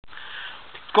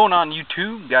What's going on,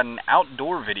 YouTube? Got an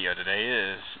outdoor video today.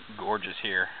 It is gorgeous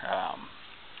here. I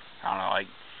don't know, like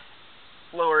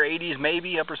lower 80s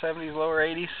maybe, upper 70s, lower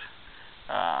 80s.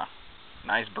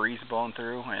 Nice breeze blowing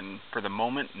through, and for the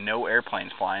moment, no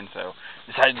airplanes flying, so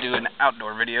decided to do an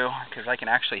outdoor video because I can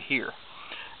actually hear.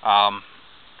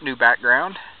 New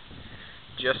background.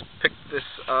 Just picked this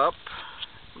up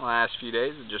the last few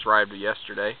days. It just arrived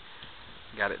yesterday.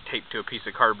 Got it taped to a piece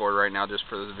of cardboard right now just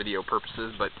for the video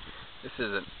purposes, but this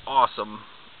is an awesome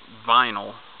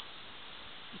vinyl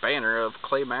banner of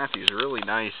Clay Matthews. Really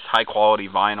nice, high quality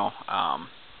vinyl.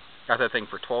 Got that thing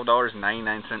for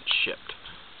 $12.99 shipped.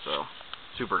 So,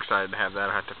 super excited to have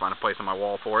that. I have to find a place on my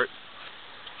wall for it.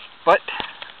 But,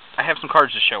 I have some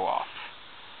cards to show off.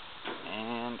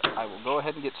 And I will go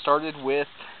ahead and get started with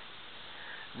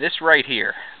this right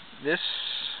here. This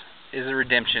is a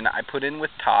redemption I put in with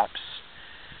Topps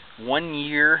 1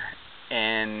 year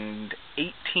and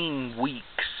 18 weeks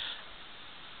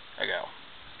ago.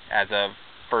 As of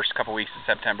first couple weeks of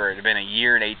September, it had been a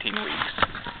year and 18 weeks,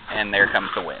 and there comes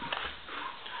the wind.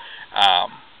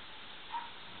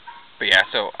 But yeah,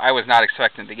 so I was not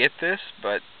expecting to get this,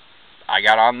 but I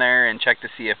got on there and checked to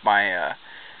see if my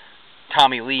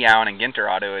Tommy Lee, Allen, and Ginter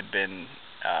auto had been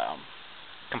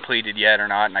completed yet or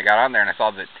not, and I got on there and I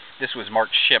saw that this was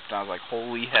marked shipped, and I was like,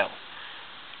 holy hell.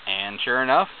 And sure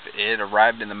enough, it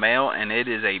arrived in the mail, and it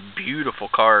is a beautiful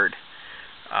card.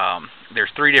 There's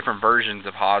 3 different versions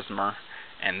of Hosmer,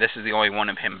 and this is the only one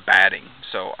of him batting.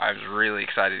 So I was really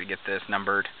excited to get this,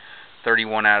 numbered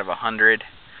 31 out of 100.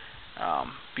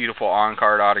 Beautiful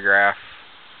on-card autograph.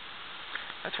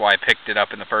 That's why I picked it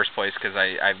up in the first place, because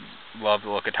I love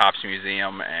the look of Topps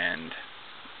Museum, and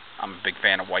I'm a big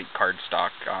fan of white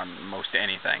cardstock on most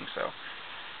anything. So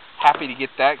happy to get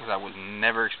that, because I was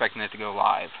never expecting it to go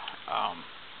live.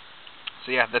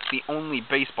 So yeah, that's the only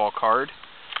baseball card.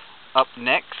 Up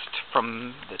next,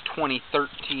 from the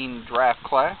 2013 draft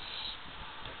class,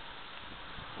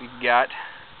 we've got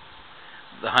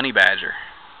the Honey Badger.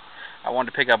 I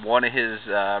wanted to pick up one of his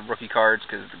rookie cards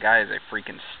because the guy is a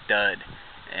freaking stud,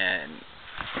 and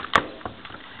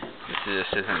this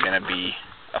isn't going to be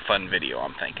a fun video.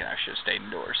 I'm thinking I should have stayed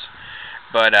indoors.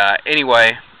 But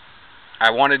anyway,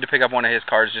 I wanted to pick up one of his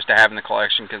cards just to have in the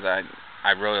collection because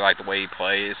I really like the way he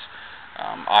plays.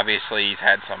 Obviously, he's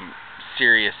had some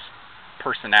serious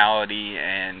personality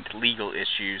and legal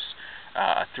issues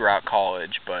throughout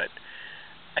college, but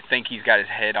I think he's got his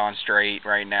head on straight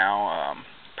right now.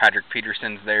 Patrick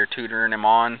Peterson's there tutoring him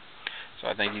on, so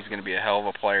I think he's going to be a hell of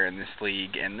a player in this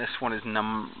league. And this one is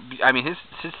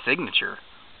his signature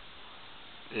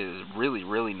is really,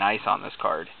 really nice on this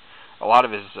card. A lot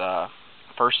of his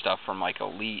first stuff from like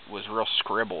Elite was real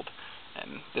scribbled,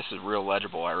 and this is real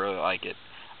legible. I really like it.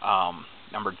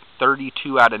 Number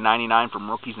 32 out of 99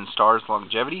 from Rookies and Stars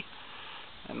Longevity,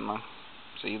 and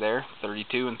see there,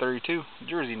 32 and 32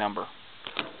 jersey number.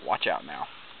 Watch out now.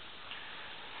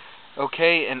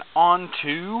 Okay, and on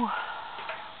to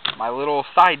my little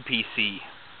side PC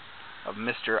of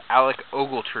Mr. Alec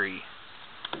Ogletree.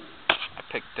 I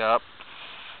picked up,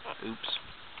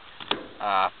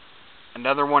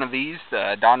 another one of these,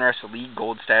 the Donruss Elite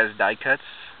Gold Status die cuts.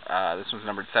 This one's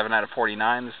numbered 7 out of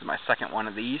 49. This is my second one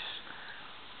of these.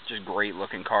 Just great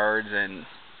looking cards, and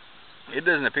it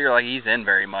doesn't appear like he's in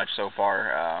very much so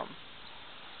far.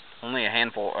 Only a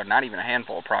handful, or not even a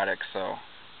handful of products, so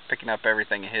picking up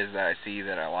everything of his that I see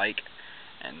that I like,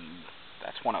 and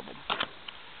that's one of them.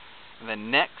 And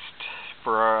then next,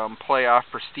 for playoff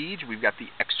prestige, we've got the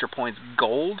Extra Points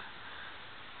Gold,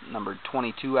 numbered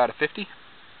 22 out of 50.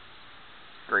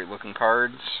 Great looking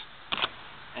cards.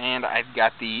 And I've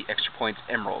got the Extra Points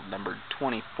Emerald, numbered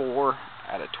 24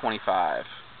 out of 25.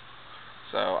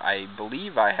 So I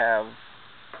believe I have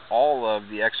all of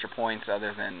the Extra Points,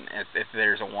 other than if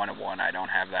there's a 1-of-1, I don't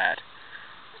have that.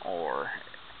 Or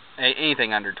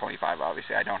anything under 25,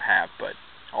 obviously, I don't have, but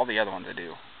all the other ones I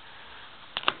do.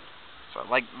 So I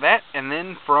like that. And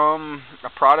then from a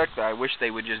product that I wish they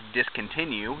would just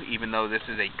discontinue, even though this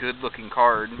is a good-looking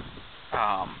card,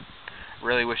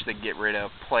 really wish they'd get rid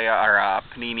of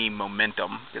Panini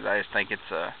Momentum, because I just think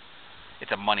it's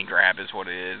a money grab is what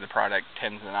it is. The product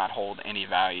tends to not hold any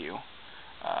value,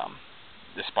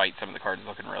 despite some of the cards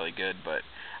looking really good, but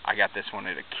I got this one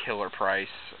at a killer price.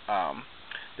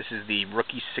 This is the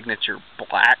Rookie Signature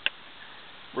Black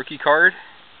rookie card,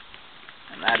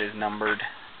 and that is numbered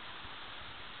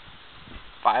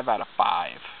 5 out of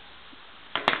 5.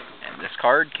 And this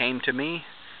card came to me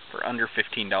for under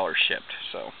 $15 shipped,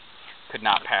 so could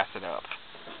not pass it up.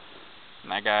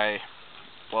 And that guy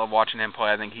love watching him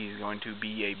play. I think he's going to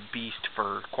be a beast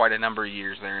for quite a number of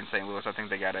years there in St. Louis. I think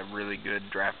they got a really good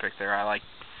draft pick there. I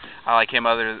like him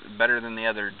better than the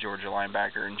other Georgia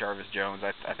linebacker and Jarvis Jones.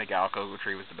 I think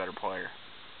Ogletree was the better player.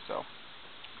 So,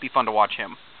 be fun to watch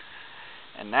him.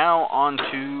 And now on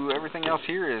to everything else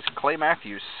here is Clay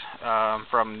Matthews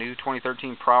from new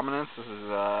 2013 Prominence. This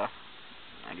is, I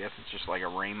guess it's just like a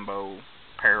rainbow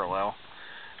parallel,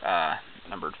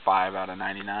 numbered 5 out of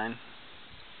 99.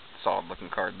 Solid looking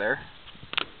card there.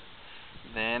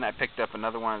 Then I picked up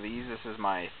another one of these. This is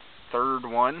my third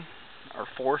one, or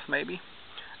fourth maybe.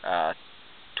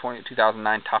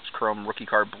 2009 Topps Chrome Rookie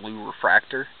Card Blue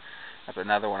Refractor. That's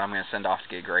another one I'm going to send off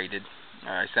to get graded.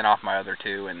 I sent off my other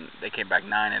two, and they came back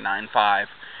 9 and 9.5.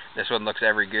 This one looks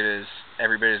every bit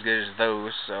as good as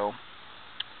those, so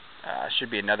should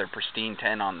be another pristine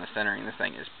 10 on the centering. This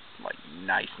thing is like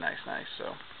nice.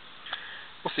 So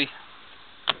we'll see.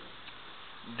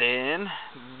 Then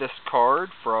this card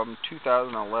from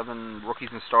 2011 Rookies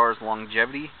and Stars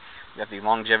Longevity. We got the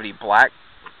Longevity Black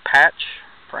patch,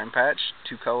 prime patch,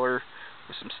 2-color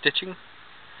with some stitching.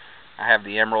 I have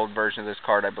the emerald version of this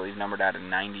card, I believe numbered out of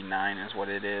 99 is what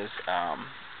it is.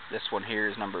 This one here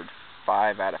is numbered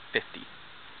 5 out of 50.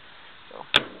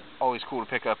 So, always cool to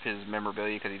pick up his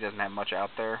memorabilia because he doesn't have much out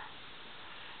there.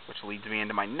 Which leads me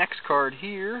into my next card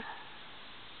here.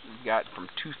 We've got from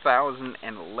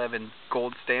 2011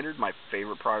 Gold Standard, my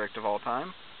favorite product of all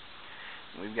time.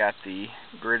 We've got the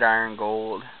Gridiron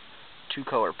Gold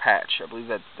 2-color patch. I believe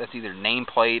that's either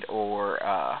nameplate or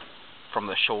from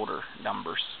the shoulder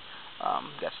numbers.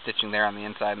 Got stitching there on the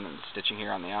inside and then stitching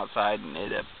here on the outside, and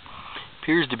it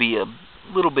appears to be a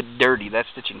little bit dirty. That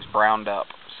stitching's browned up,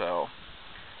 so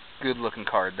good looking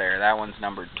card there. That one's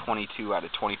numbered 22 out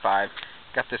of 25.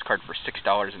 Got this card for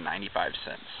 $6.95,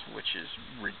 which is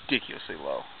ridiculously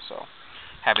low. So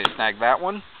happy to snag that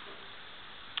one.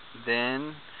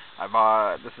 Then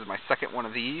this is my second one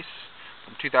of these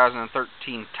from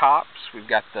 2013 Topps. We've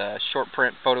got the short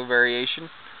print photo variation,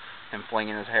 him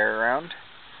flinging his hair around.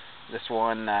 This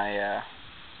one, I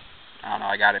don't know,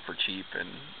 I got it for cheap, and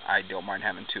I don't mind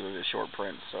having 2 of his short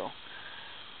prints, so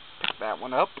pick that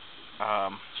one up.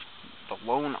 The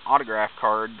lone autograph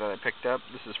card that I picked up,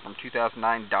 this is from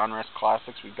 2009 Donruss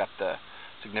Classics. We've got the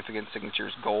Significant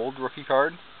Signatures Gold rookie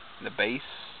card, the base,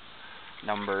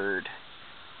 numbered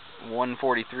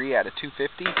 143 out of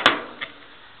 250.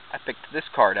 I picked this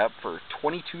card up for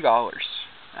 $22,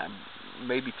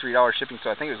 maybe $3 shipping, so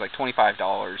I think it was like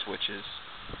 $25, which is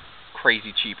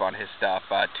crazy cheap on his stuff.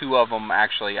 2 of them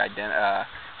actually,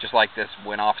 just like this,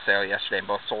 went off sale yesterday, and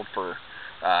both sold for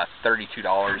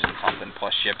 $32 and something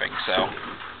plus shipping. So,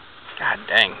 god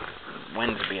dang,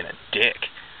 Wynn's being a dick.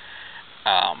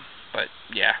 But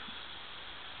yeah,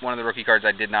 one of the rookie cards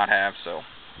I did not have, so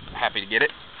happy to get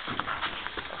it.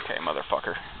 Okay,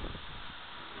 motherfucker.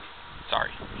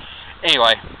 Sorry.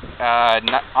 Anyway,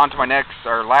 on to my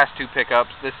last 2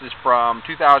 pickups. This is from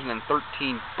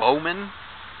 2013 Bowman.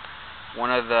 One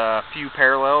of the few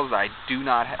parallels I did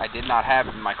not have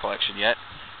in my collection yet.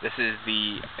 This is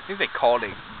I think they called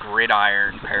it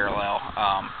Gridiron Parallel.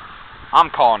 I'm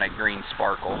calling it Green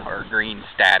Sparkle, or Green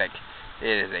Static.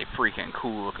 It is a freaking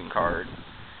cool looking card.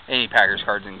 Any Packers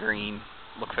cards in green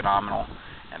look phenomenal.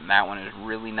 And that one is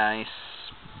really nice.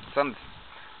 Sun's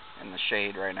in the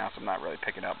shade right now, so I'm not really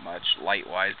picking up much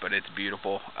light-wise, but it's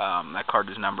beautiful. That card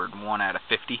is numbered 1 out of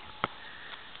 50.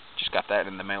 Just got that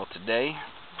in the mail today.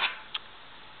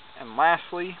 And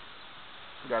lastly,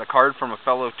 we got a card from a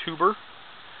fellow tuber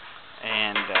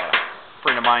and a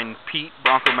friend of mine, Pete,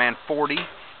 Broncoman40.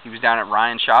 He was down at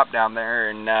Ryan's shop down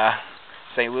there in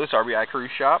St. Louis, RBI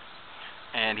Cruise Shop,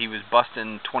 and he was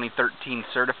busting 2013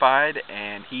 certified,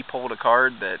 and he pulled a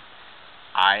card that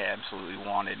I absolutely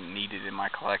wanted and needed in my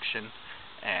collection,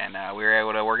 and we were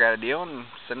able to work out a deal and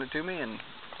send it to me, and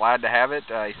glad to have it.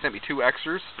 He sent me 2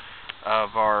 extras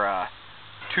of our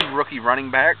 2 rookie running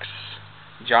backs,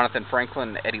 Jonathan Franklin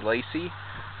and Eddie Lacy,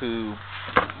 who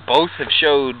both have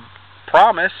showed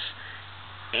promise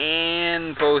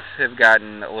and both have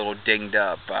gotten a little dinged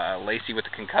up. Lacy with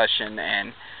the concussion,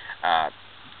 and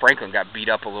Franklin got beat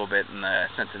up a little bit in the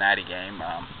Cincinnati game.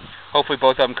 Hopefully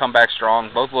both of them come back strong.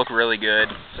 Both look really good,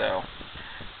 so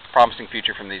promising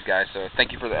future from these guys. So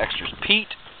thank you for the extras,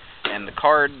 Pete. And the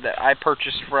card that I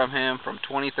purchased from him from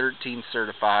 2013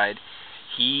 certified,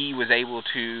 he was able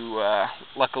to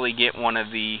luckily get one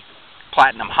of the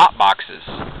Platinum Hot Boxes.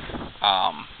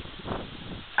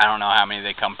 I don't know how many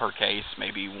they come per case,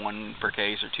 maybe 1 per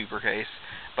case or 2 per case.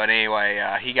 But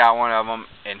anyway, he got one of them,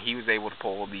 and he was able to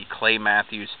pull the Clay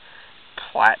Matthews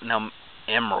Platinum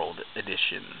Emerald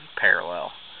Edition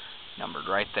parallel, numbered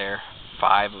right there.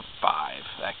 5 of 5.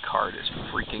 That card is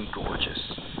freaking gorgeous.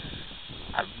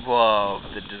 I love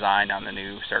the design on the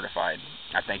new Certified.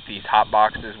 I think these hot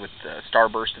boxes with the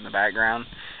starburst in the background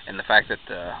and the fact that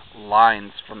the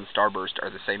lines from the starburst are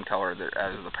the same color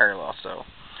as the parallel. So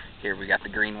here we got the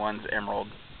green ones, emerald,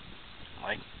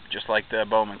 just like the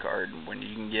Bowman card. When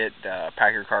you can get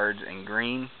Packer cards in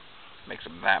green, makes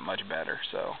them that much better.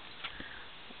 So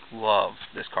love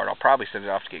this card. I'll probably send it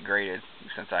off to get graded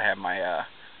since I have my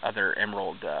other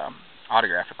emerald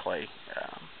autograph of Clay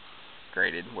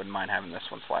graded. Wouldn't mind having this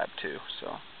one slabbed too.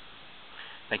 So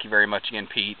thank you very much again,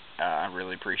 Pete. I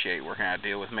really appreciate you working out a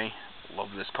deal with me. Love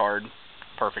this card.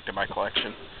 Perfect in my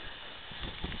collection.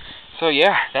 So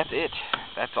yeah, that's it.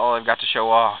 That's all I've got to show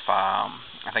off.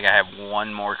 I think I have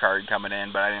one more card coming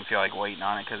in, but I didn't feel like waiting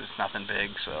on it because it's nothing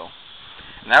big. So,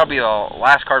 and that'll be the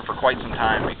last card for quite some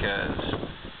time because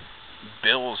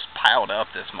bills piled up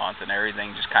this month and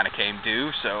everything just kind of came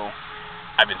due. So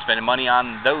I've been spending money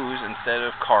on those instead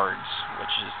of cards,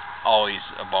 which is always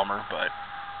a bummer, but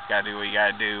gotta do what you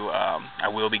gotta do. I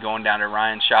will be going down to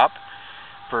Ryan's shop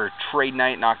for trade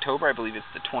night in October. I believe it's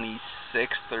the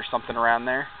 26th or something around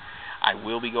there. I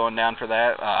will be going down for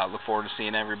that. Look forward to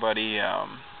seeing everybody,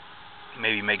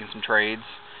 maybe making some trades.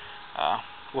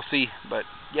 We'll see, but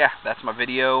yeah, that's my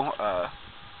video.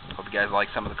 Hope you guys like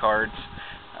some of the cards.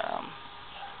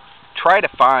 Try to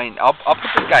find, I'll put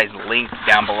this guy's link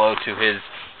down below to his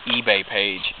eBay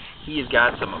page. He has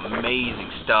got some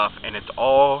amazing stuff, and it's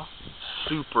all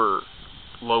super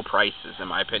low prices, in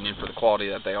my opinion, for the quality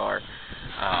that they are.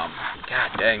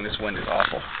 God dang, this wind is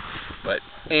awful. But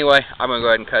anyway, I'm going to go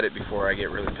ahead and cut it before I get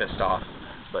really pissed off.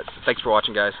 But thanks for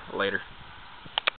watching, guys. Later.